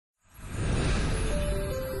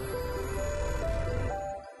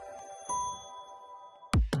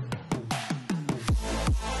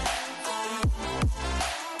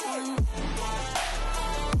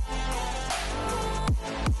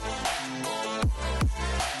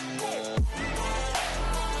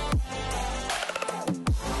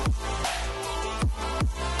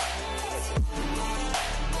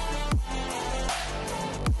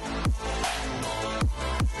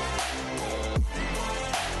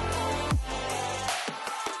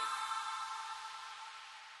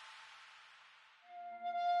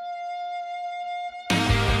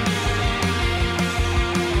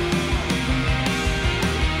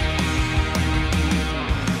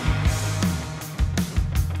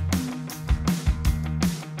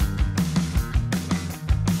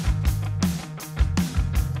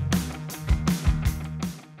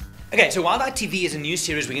Okay, so Wild Eye TV is a new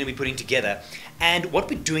series we're going to be putting together, and what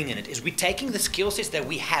we're doing in it is we're taking the skill sets that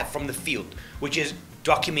we have from the field, which is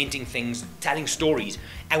documenting things, telling stories,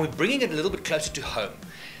 and we're bringing it a little bit closer to home.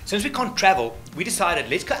 Since we can't travel, we decided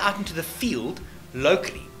let's go out into the field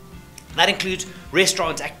locally. That includes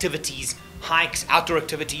restaurants, activities, hikes, outdoor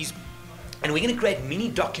activities, and we're going to create mini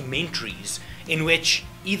documentaries in which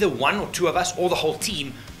either one or two of us or the whole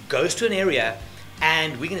team goes to an area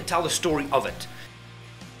and we're going to tell the story of it.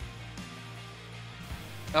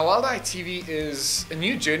 Now, Wild Eye TV is a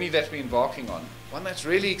new journey that we're embarking on, one that's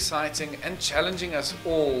really exciting and challenging us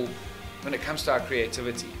all when it comes to our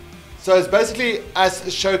creativity. So it's basically us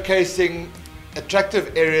showcasing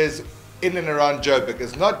attractive areas in and around Joburg.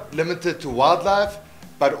 It's not limited to wildlife,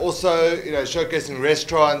 but also showcasing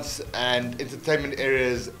restaurants and entertainment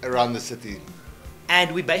areas around the city.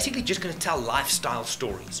 And we're basically just going to tell lifestyle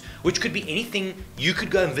stories, which could be anything. You could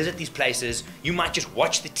go and visit these places. You might just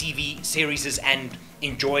watch the TV series and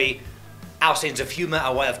enjoy our sense of humor,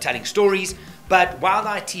 our way of telling stories. But Wild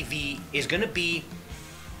Eye TV is going to be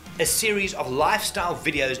a series of lifestyle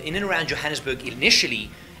videos in and around Johannesburg initially,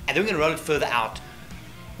 and then we're going to roll it further out,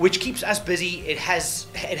 which keeps us busy. It has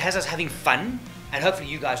us having fun, and hopefully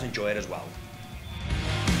you guys enjoy it as well.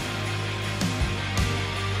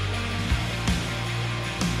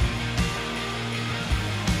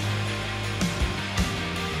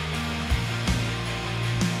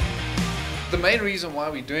 The main reason why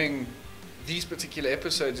we're doing these particular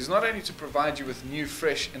episodes is not only to provide you with new,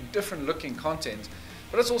 fresh and different looking content,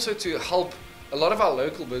 but it's also to help a lot of our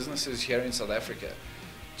local businesses here in South Africa.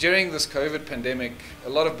 During this COVID pandemic, a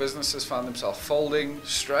lot of businesses found themselves folding,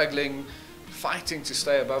 struggling, fighting to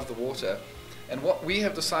stay above the water. And what we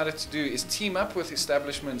have decided to do is team up with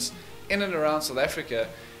establishments in and around South Africa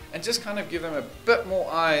and just kind of give them a bit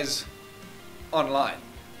more eyes online.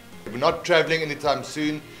 We're not traveling anytime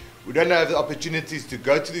soon. We don't have the opportunities to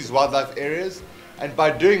go to these wildlife areas, and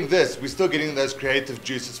by doing this we're still getting those creative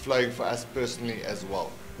juices flowing for us personally as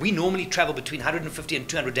well. We normally travel between 150 and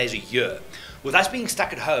 200 days a year. With us being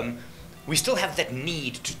stuck at home, we still have that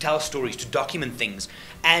need to tell stories, to document things.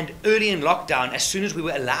 And early in lockdown, as soon as we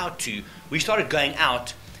were allowed to, we started going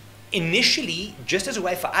out, initially just as a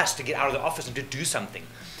way for us to get out of the office and to do something.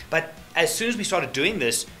 But as soon as we started doing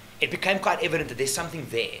this, it became quite evident that there's something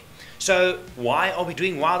there. So why are we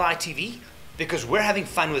doing Wild Eye TV? Because we're having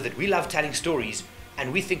fun with it, we love telling stories,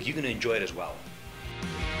 and we think you're going to enjoy it as well.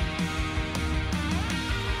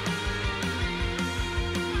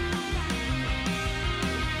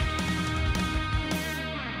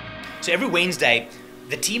 So every Wednesday,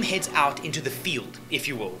 the team heads out into the field, if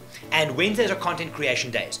you will. And Wednesdays are content creation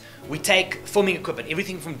days. We take filming equipment,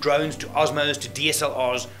 everything from drones to Osmos to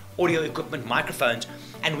DSLRs, audio equipment, microphones,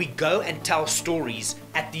 and we go and tell stories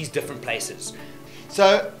at these different places.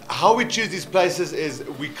 So how we choose these places is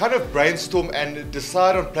we kind of brainstorm and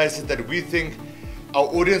decide on places that we think our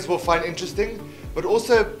audience will find interesting, but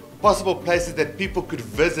also possible places that people could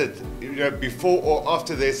visit before or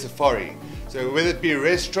after their safari. So whether it be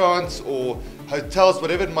restaurants or hotels,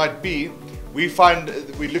 whatever it might be, we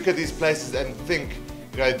look at these places and think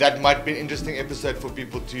that might be an interesting episode for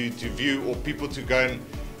people to view or people to go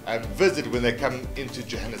and visit when they come into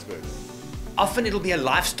Johannesburg. Often it'll be a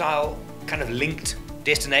lifestyle kind of linked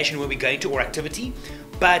destination where we're going to or activity,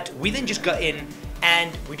 but we then just go in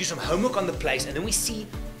and we do some homework on the place, and then we see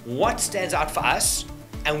what stands out for us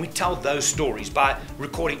and we tell those stories by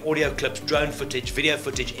recording audio clips, drone footage, video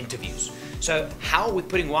footage, interviews. So how we're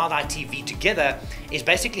putting Wild Eye TV together is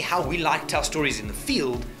basically how we like to tell stories in the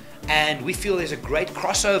field, and we feel there's a great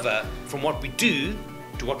crossover from what we do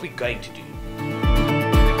to what we're going to do.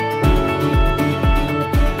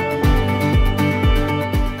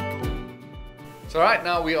 So right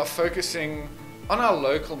now we are focusing on our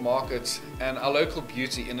local market and our local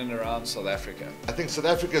beauty in and around South Africa. I think South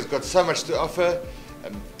Africa's got so much to offer.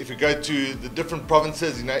 If we go to the different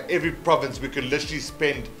provinces, every province we could literally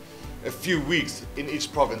spend a few weeks in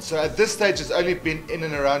each province. So at this stage it's only been in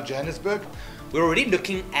and around Johannesburg. We're already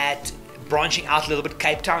looking at branching out a little bit.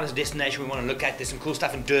 Cape Town is a destination we want to look at. There's some cool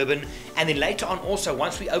stuff in Durban. And then later on also,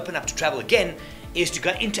 once we open up to travel again, is to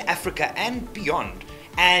go into Africa and beyond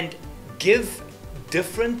and give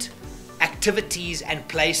different activities and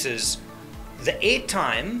places the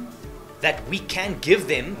airtime that we can give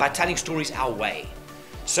them by telling stories our way.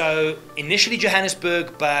 So initially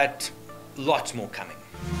Johannesburg, but lots more coming.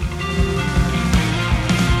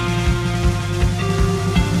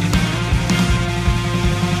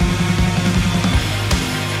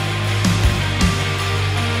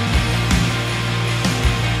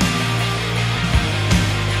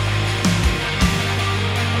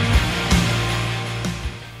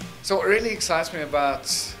 So what really excites me about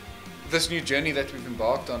this new journey that we've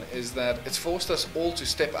embarked on is that it's forced us all to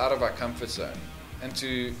step out of our comfort zone and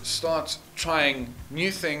to start trying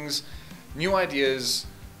new things, new ideas,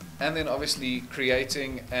 and then obviously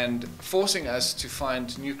creating and forcing us to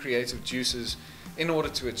find new creative juices in order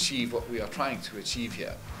to achieve what we are trying to achieve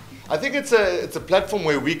here. I think it's a platform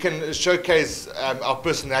where we can showcase our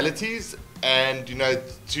personalities and, you know,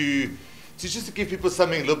 to just to give people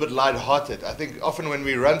something a little bit light-hearted. I think often when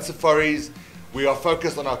we run safaris, we are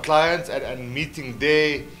focused on our clients and meeting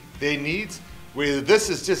their needs, where this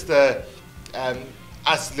is just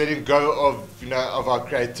us letting go of, you know, of our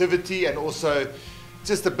creativity and also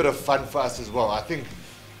just a bit of fun for us as well. I think,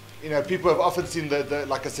 you know, people have often seen the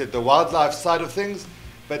like I said, the wildlife side of things,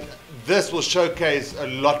 but this will showcase a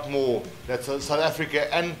lot more that South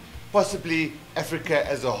Africa and possibly Africa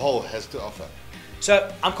as a whole has to offer.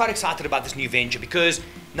 So I'm quite excited about this new venture because,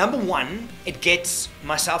 number one, it gets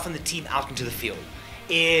myself and the team out into the field.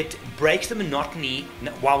 It breaks the monotony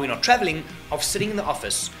while we're not traveling of sitting in the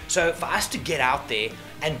office. So for us to get out there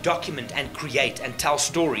and document and create and tell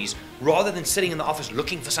stories rather than sitting in the office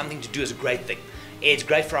looking for something to do is a great thing. It's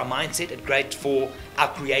great for our mindset, it's great for our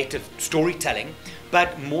creative storytelling.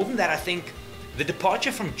 But more than that, I think the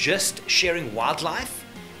departure from just sharing wildlife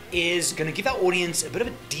is going to give our audience a bit of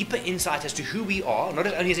a deeper insight as to who we are, not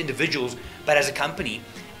only as individuals, but as a company.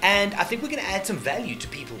 And I think we're going to add some value to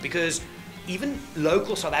people because even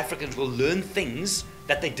local South Africans will learn things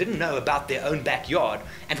that they didn't know about their own backyard.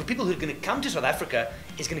 And for people who are going to come to South Africa,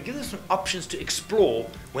 it's going to give them some options to explore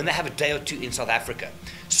when they have a day or two in South Africa.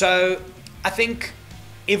 So I think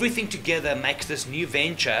everything together makes this new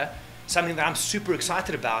venture something that I'm super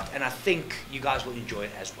excited about, and I think you guys will enjoy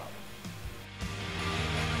it as well.